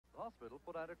hospital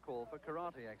put out a call for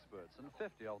karate experts, and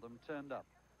 50 of them turned up.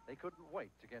 They couldn't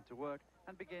wait to get to work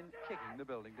and begin kicking the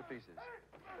building to pieces.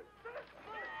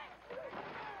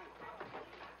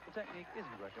 The technique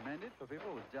isn't recommended for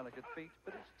people with delicate feet,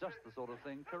 but it's just the sort of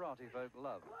thing karate folk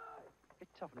love. It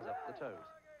toughens up the toes.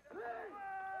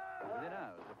 Within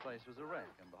hours, the place was a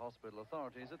wreck, and the hospital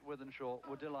authorities at Wythenshawe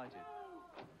were delighted.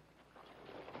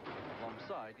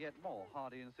 Alongside, yet more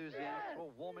hardy enthusiasts were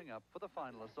warming up for the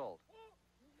final assault.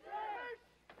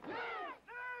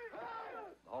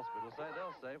 The hospital say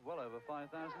they'll save well over £5,000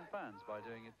 by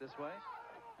doing it this way.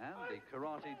 And the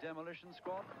karate demolition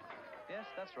squad, yes,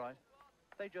 that's right,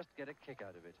 they just get a kick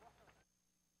out of it.